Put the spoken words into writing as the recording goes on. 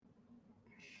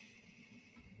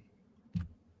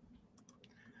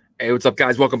Hey, what's up,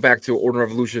 guys? Welcome back to Ordinal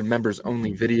Revolution members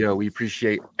only video. We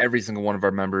appreciate every single one of our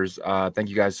members. Thank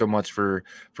you guys so much for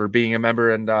being a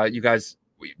member, and you guys,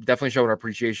 we definitely showed our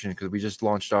appreciation because we just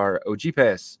launched our OG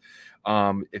Pass.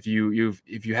 If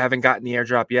you haven't gotten the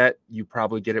airdrop yet, you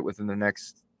probably get it within the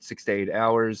next 6 to 8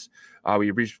 hours.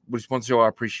 We just want to show our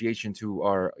appreciation to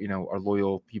our our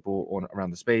loyal people around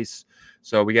the space.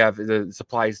 So we have the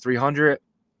supply is 300.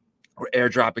 We're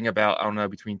airdropping about, I don't know,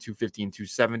 between 250 and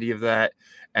 270 of that,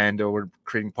 and we're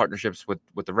creating partnerships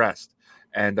with the rest.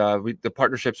 And the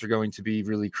partnerships are going to be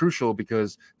really crucial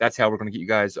because that's how we're going to get you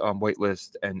guys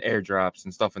whitelist and airdrops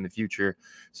and stuff in the future.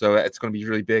 So it's going to be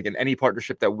really big. And any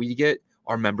partnership that we get,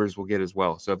 our members will get as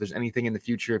well. So if there's anything in the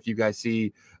future, if you guys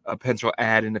see a potential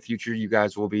ad in the future, you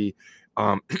guys will be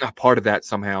a part of that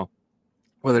somehow,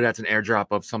 whether that's an airdrop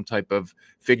of some type of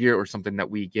figure or something that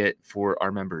we get for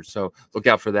our members. So look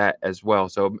out for that as well.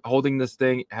 So holding this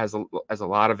thing has a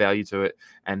lot of value to it,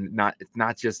 and it's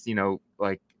not just,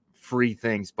 like free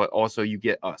things, but also you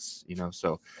get us,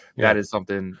 so that is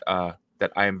something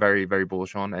that I am very, very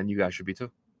bullish on, and you guys should be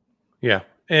too. Yeah.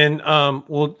 And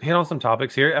we'll hit on some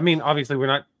topics here. I mean, obviously we're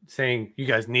not saying you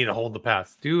guys need to hold the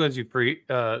pass. Do as you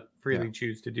freely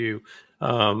choose to do.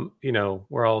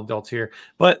 We're all adults here.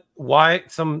 But why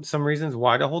some reasons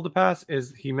why to hold the pass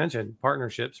is, he mentioned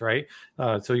partnerships, right?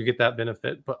 So you get that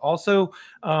benefit. But also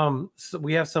so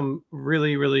we have some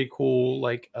really, really cool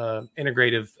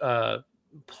integrative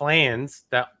plans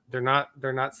that they're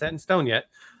not set in stone yet.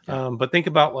 But think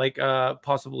about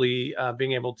possibly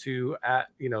being able to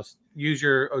use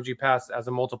your OG Pass as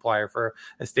a multiplier for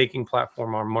a staking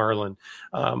platform on Merlin.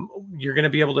 You're going to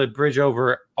be able to bridge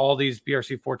over all these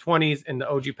BRC 420s, and the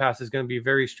OG Pass is going to be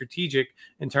very strategic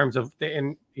in terms of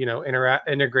the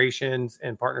integrations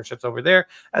and partnerships over there,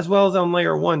 as well as on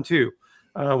layer 1 too.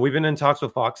 We've been in talks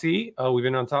with Foxy. We've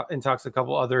been in talks with a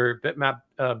couple other bitmap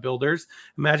builders.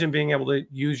 Imagine being able to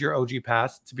use your OG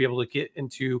Pass to be able to get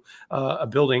into a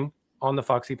building on the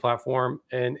Foxy platform.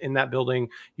 And in that building,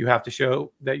 you have to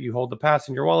show that you hold the pass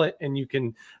in your wallet, and you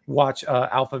can watch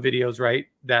alpha videos, right?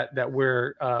 That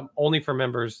we're only for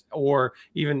members, or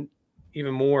even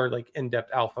more like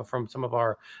in-depth alpha from some of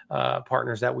our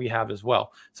partners that we have as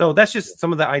well. So that's just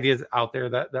some of the ideas out there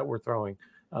that we're throwing.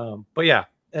 But yeah.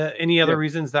 Any other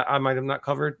reasons that I might have not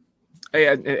covered? Hey,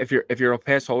 if you're a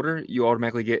pass holder, you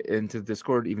automatically get into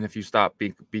Discord even if you stop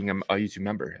being a YouTube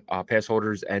member. Pass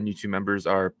holders and YouTube members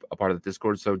are a part of the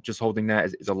Discord, so just holding that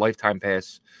is a lifetime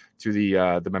pass to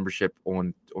the membership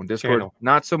on Discord. Channel.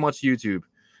 Not so much YouTube.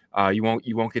 You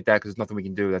won't get that because there's nothing we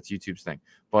can do. That's YouTube's thing.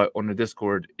 But on the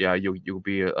Discord, yeah, you'll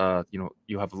be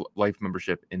you'll have a life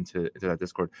membership into that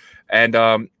Discord. And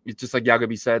it's just like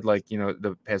Yagabi said,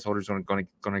 the pass holders are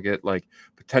gonna get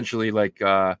potentially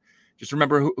just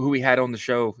remember who we had on the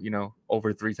show,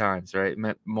 over 3 times, right?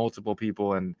 Met multiple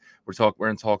people, and we're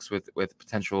in talks with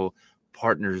potential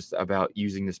partners about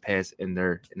using this pass in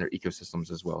their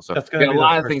ecosystems as well. So that's gonna be a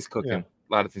lot of things cooking. Yeah.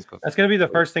 A lot of things cooking. That's going to be the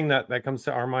first thing that comes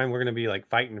to our mind. We're going to be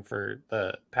fighting for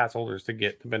the pass holders to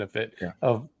get the benefit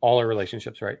of all our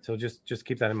relationships, right? So just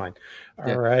keep that in mind.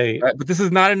 All right. But this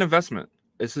is not an investment.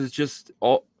 This is just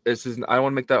all. This is. I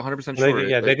want to make that 100%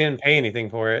 sure. They didn't pay anything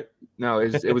for it. No,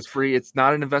 it was free. It's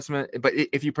not an investment. But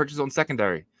if you purchase on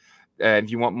secondary, and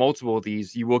if you want multiple of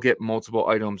these, you will get multiple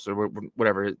items or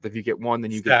whatever. If you get 1,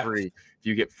 then you get 3. If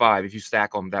you get 5, if you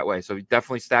stack them that way. So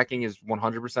definitely stacking is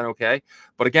 100% okay.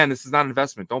 But again, this is not an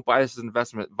investment. Don't buy this as an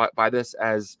investment. Buy this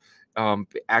as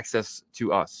access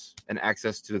to us and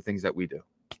access to the things that we do.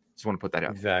 Just want to put that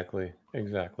out. Exactly.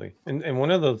 And one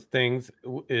of those things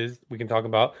is we can talk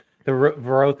about the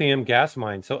Verothium gas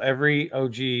mine. So every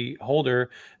OG holder,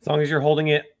 as long as you're holding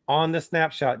it on the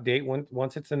snapshot date,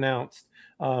 once it's announced,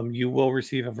 you will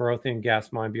receive a Verothium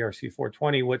gas mine BRC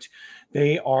 420, which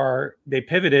they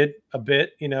pivoted a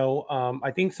bit.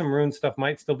 I think some rune stuff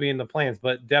might still be in the plans,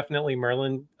 but definitely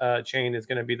Merlin chain is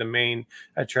going to be the main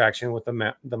attraction with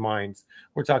the mines.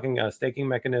 We're talking a staking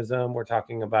mechanism. We're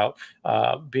talking about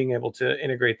being able to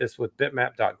integrate this with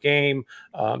bitmap.game.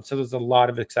 So there's a lot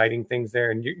of exciting things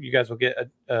there, and you guys will get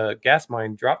a gas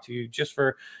mine dropped to you just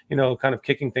for kind of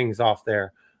kicking things off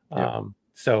there. Yeah.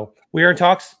 So we are in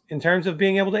talks in terms of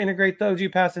being able to integrate the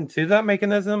OG Pass into that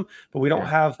mechanism, but we don't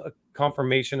have a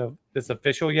confirmation of this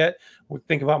official yet. We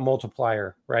think about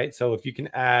multiplier, right? So if you can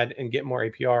add and get more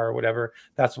APR or whatever,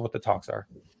 that's what the talks are.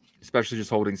 Especially just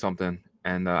holding something,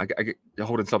 and I get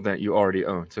holding something that you already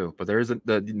own too. But there is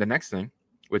the next thing,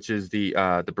 which is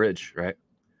the bridge, right?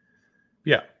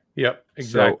 Yeah. Yep.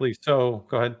 Exactly. So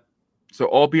go ahead. So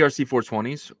all BRC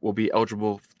 420s will be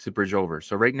eligible to bridge over.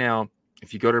 So right now,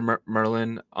 if you go to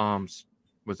Merlin, was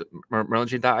it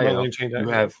merlinchain.io? You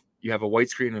have you have a white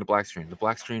screen and a black screen. The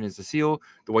black screen is the seal.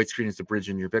 The white screen is the bridge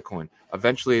in your Bitcoin.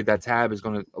 Eventually, that tab is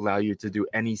going to allow you to do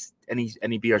any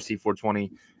BRC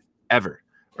 420 ever,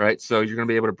 right? So you're going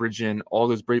to be able to bridge in all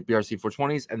those BRC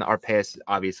 420s, and our pass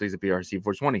obviously is a BRC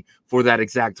 420 for that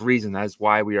exact reason. That is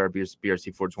why we are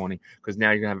BRC 420, because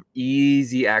now you're going to have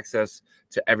easy access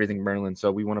to everything Merlin.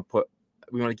 So we want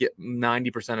to get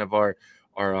 90% of our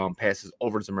passes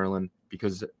over to Merlin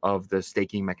because of the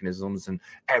staking mechanisms and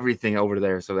everything over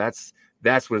there. So that's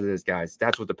what it is, guys.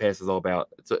 That's what the pass is all about.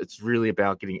 It's really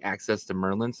about getting access to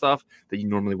Merlin stuff that you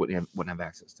normally wouldn't have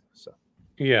access to. So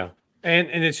yeah. And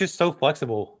it's just so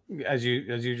flexible, as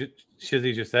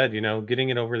Shizzy just said, getting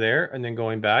it over there and then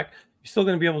going back. You're still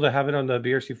going to be able to have it on the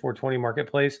BRC 420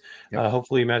 marketplace. Yep.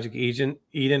 Hopefully, Magic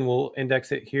Eden will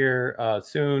index it here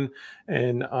soon.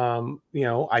 And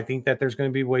I think that there's going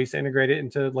to be ways to integrate it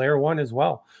into Layer 1 as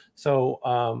well.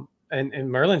 So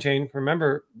and Merlin Chain,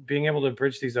 remember, being able to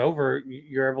bridge these over,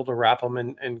 you're able to wrap them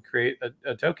and create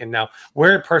a token. Now,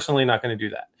 we're personally not going to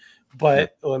do that,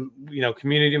 but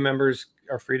community members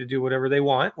are free to do whatever they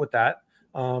want with that.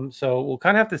 So we'll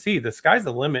kind of have to see. The sky's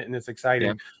the limit, and it's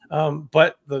exciting. Yeah.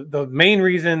 But the main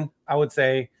reason I would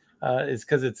say is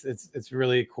because it's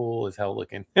really cool as hell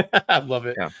looking. I love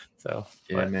it. Yeah. So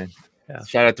man. Yeah.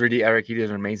 Shout out 3D Eric. He did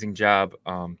an amazing job.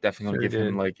 Definitely going to give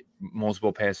him like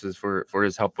multiple passes for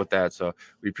his help with that. So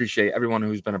we appreciate everyone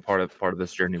who's been a part of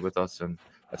this journey with us, and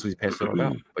that's what he's passed it all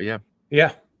about. But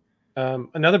yeah.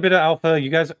 Another bit of alpha. You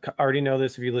guys already know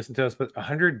this if you listen to us, but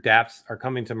 100 dApps are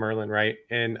coming to Merlin, right?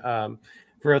 And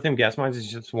Ferrothium Gas Mines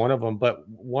is just one of them, but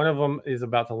one of them is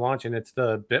about to launch, and it's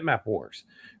the Bitmap Wars,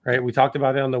 right? We talked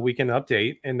about it on the weekend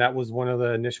update, and that was one of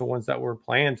the initial ones that were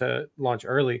planned to launch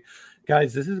early.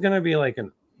 Guys, this is going to be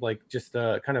just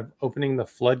kind of opening the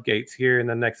floodgates here in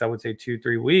the next, I would say,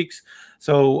 2-3 weeks.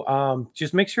 So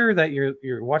just make sure that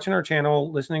you're watching our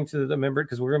channel, listening to the member,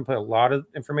 because we're going to put a lot of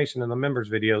information in the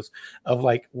members videos of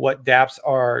like what dApps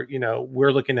are,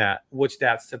 we're looking at, which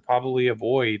dApps to probably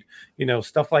avoid,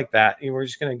 stuff like that. And we're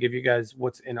just going to give you guys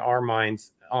what's in our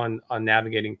minds on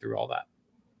navigating through all that.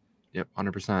 Yep,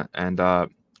 100%. And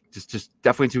just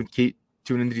definitely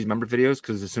tune into these member videos,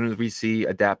 because as soon as we see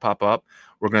a dApp pop up,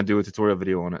 we're going to do a tutorial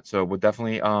video on it. So we'll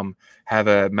definitely have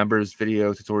a members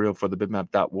video tutorial for the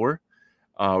bitmap.war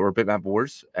or Bitmap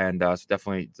Wars, and so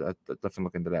definitely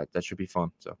look into that. That should be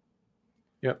fun. So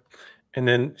yep. And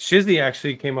then Shizzy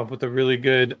actually came up with a really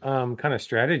good kind of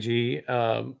strategy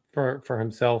for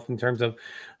himself in terms of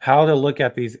how to look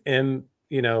at these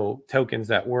tokens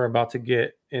that we're about to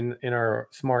get in our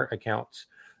smart accounts.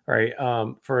 Right,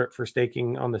 for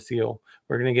staking on the seal,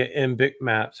 we're gonna get M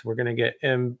bitmaps, we're gonna get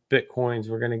M bitcoins,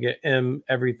 we're gonna get M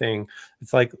everything.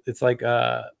 It's like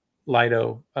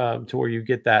Lido, to where you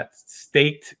get that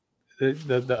staked,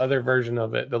 the other version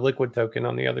of it, the liquid token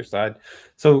on the other side.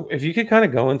 So if you could kind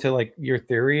of go into like your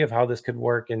theory of how this could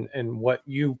work and what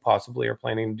you possibly are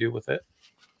planning to do with it.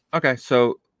 Okay,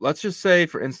 so let's just say,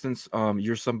 for instance,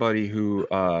 you're somebody who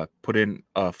put in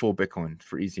full Bitcoin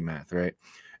for easy math, right?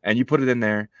 And you put it in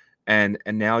there, and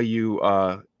now you're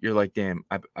like, damn,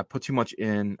 I put too much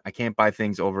in. I can't buy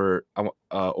things over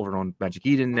on Magic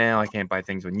Eden now. I can't buy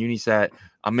things on Unisat.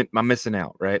 I'm missing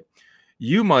out, right?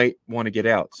 You might want to get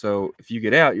out. So if you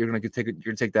get out, you're gonna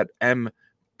take that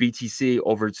MBTC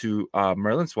over to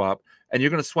Merlin Swap, and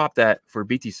you're gonna swap that for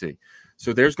BTC.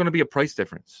 So there's going to be a price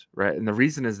difference, right? And the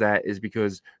reason is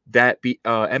because that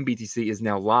MBTC is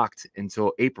now locked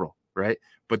until April, right?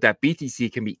 But that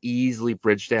BTC can be easily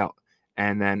bridged out,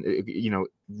 and then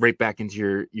right back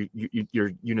into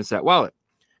your Unisat wallet,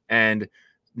 and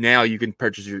now you can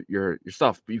purchase your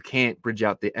stuff, but you can't bridge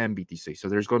out the MBTC. So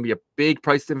there's going to be a big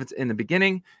price difference in the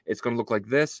beginning. It's going to look like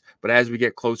this, but as we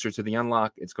get closer to the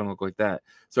unlock, it's going to look like that.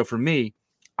 So for me,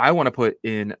 I want to put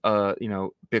in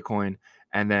Bitcoin.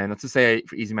 And then let's just say,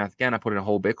 for easy math again, I put in a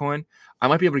whole Bitcoin. I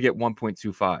might be able to get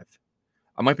 1.25.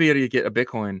 I might be able to get a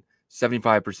Bitcoin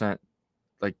 75%,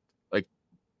 like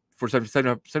for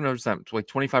 70%, like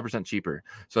 25% cheaper.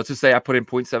 So let's just say I put in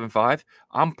 0.75.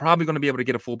 I'm probably going to be able to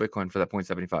get a full Bitcoin for that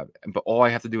 0.75. But all I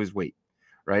have to do is wait,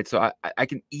 right? So I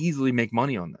can easily make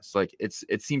money on this. Like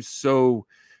it seems so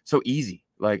easy.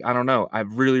 Like, I don't know. I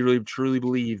really, really, truly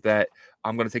believe that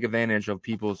I'm going to take advantage of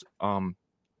people's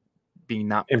being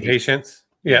not impatience.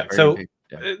 Yeah. So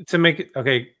impatient. to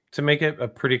make it a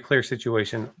pretty clear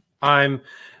situation,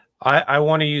 I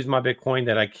want to use my Bitcoin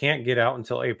that I can't get out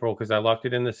until April because I locked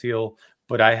it in the seal,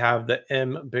 but I have the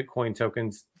M Bitcoin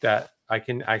tokens that I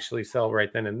can actually sell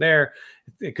right then and there.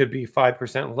 It could be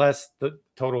 5% less the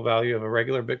total value of a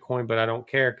regular Bitcoin, but I don't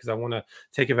care because I want to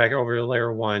take it back over to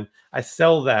layer 1. I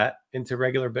sell that into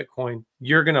regular Bitcoin.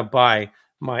 You're going to buy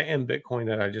my M Bitcoin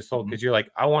that I just sold, Mhm. because you're like,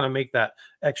 I want to make that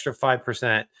extra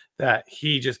 5% that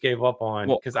he just gave up on,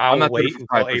 Well, because I'm I'll not doing it wait for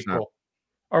until 5%. April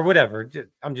or whatever.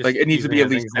 I'm Like, just it needs to using be it at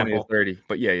as an least 20 to example. 30,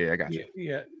 but yeah, I got Yeah, you.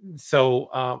 yeah. So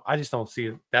I just don't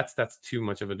see that's too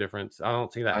much of a difference. I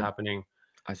don't see that I happening.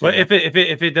 I see But that.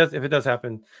 if it does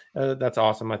happen, that's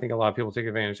awesome. I think a lot of people take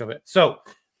advantage of it. So,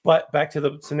 but back to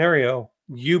the scenario,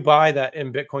 you buy that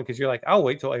in Bitcoin because you're like, I'll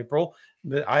wait till April.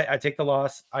 But I take the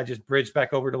loss. I just bridge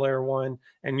back over to layer one,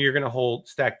 and you're gonna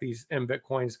stack these in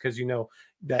Bitcoins because you know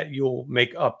that you'll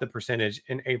make up the percentage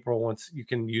in April once you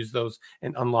can use those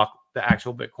and unlock the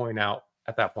actual Bitcoin out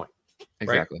at that point, right?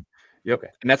 Exactly. Yep, Okay.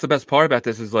 and that's the best part about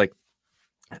this is, like,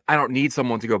 I don't need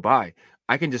someone to go buy.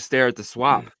 I can just stare at the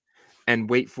swap and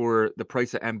wait for the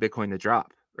price of M Bitcoin to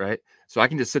drop, right? So I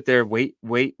can just sit there, wait,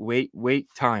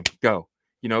 time, go.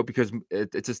 Because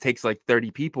it just takes like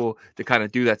 30 people to kind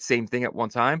of do that same thing at one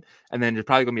time. And then there's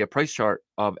probably going to be a price chart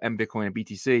of M Bitcoin and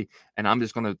BTC. And I'm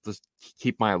just going to just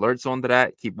keep my alerts on to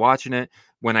that, keep watching it.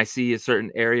 When I see a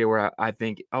certain area where I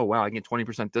think, oh, wow, I can get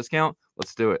 20% discount,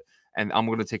 let's do it. And I'm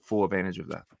going to take full advantage of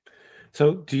that.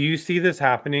 So do you see this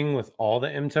happening with all the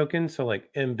M tokens? So like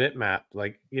in Bitmap,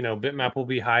 like Bitmap will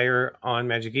be higher on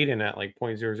Magic Eden at like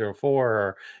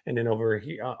 0.004, and then over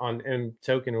here on M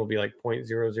token will be like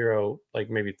 0.00, like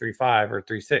maybe 35 or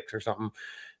 36 or something.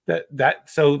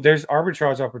 So there's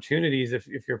arbitrage opportunities if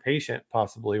you're patient,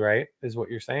 possibly, right? Is what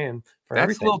you're saying for That's a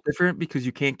everything. little different because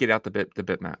you can't get out the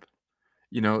bitmap.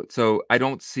 So I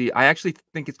don't see. I actually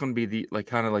think it's going to be the like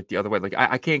kind of like the other way. Like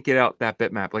I can't get out that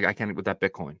bitmap like I can with that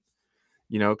Bitcoin.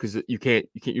 Because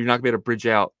you're not gonna be able to bridge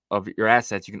out of your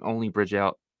assets. You can only bridge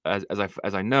out as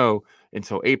I know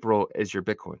until April is your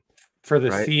Bitcoin, For the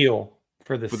right? seal,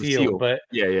 for the For the seal, seal. but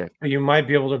Yeah. you might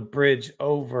be able to bridge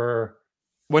over.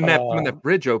 When that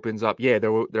bridge opens up, yeah,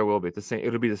 there will be the same.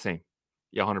 It'll be the same.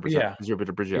 Yeah, 100% Yeah, because you're able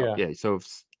to bridge out. yeah. Yeah. So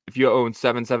if you own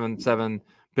 777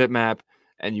 bitmap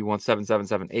and you want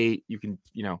 7778, you can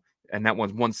and that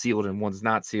one's sealed and one's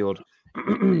not sealed.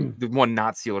 The one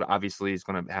not sealed obviously is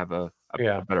going to have a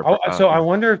Yeah. better. So I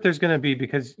wonder if there's going to be,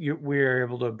 because we're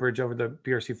able to bridge over the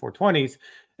BRC 420s,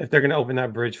 if they're going to open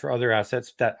that bridge for other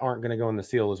assets that aren't going to go in the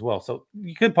seal as well. So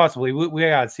you could possibly, we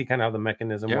got to see kind of how the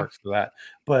mechanism Yeah, works for that.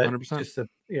 But 100%.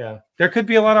 yeah, there could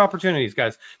be a lot of opportunities,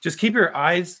 guys. Just keep your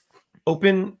eyes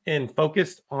open and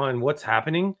focused on what's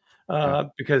happening, Yeah.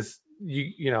 because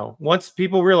once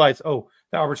people realize, oh,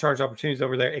 the arbitrage opportunities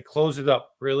over there, it closes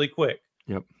up really quick.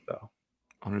 Yep. So.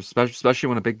 Especially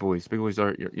when the big boys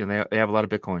are they have a lot of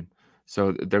Bitcoin,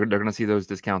 so they're going to see those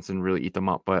discounts and really eat them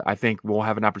up. But I think we'll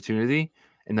have an opportunity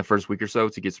in the first week or so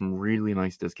to get some really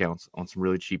nice discounts on some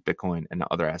really cheap Bitcoin and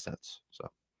other assets. So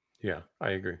Yeah,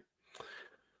 I agree.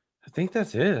 I think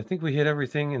that's it. I think we hit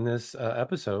everything in this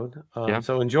episode. yeah,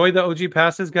 So enjoy the OG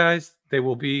passes, guys.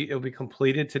 It'll be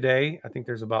completed today. I think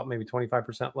there's about maybe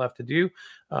 25% left to do.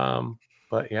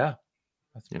 But yeah,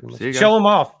 that's yep. pretty much See you it. guys. Show them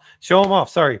off. Show them off.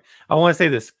 Sorry, I want to say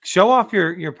this. Show off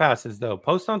your passes though.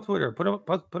 Post on Twitter.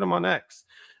 Put them on X.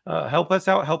 Help us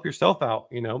out. Help yourself out.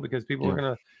 Because people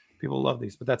Yeah. love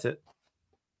these. But that's it.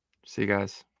 See you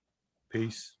guys.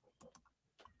 Peace.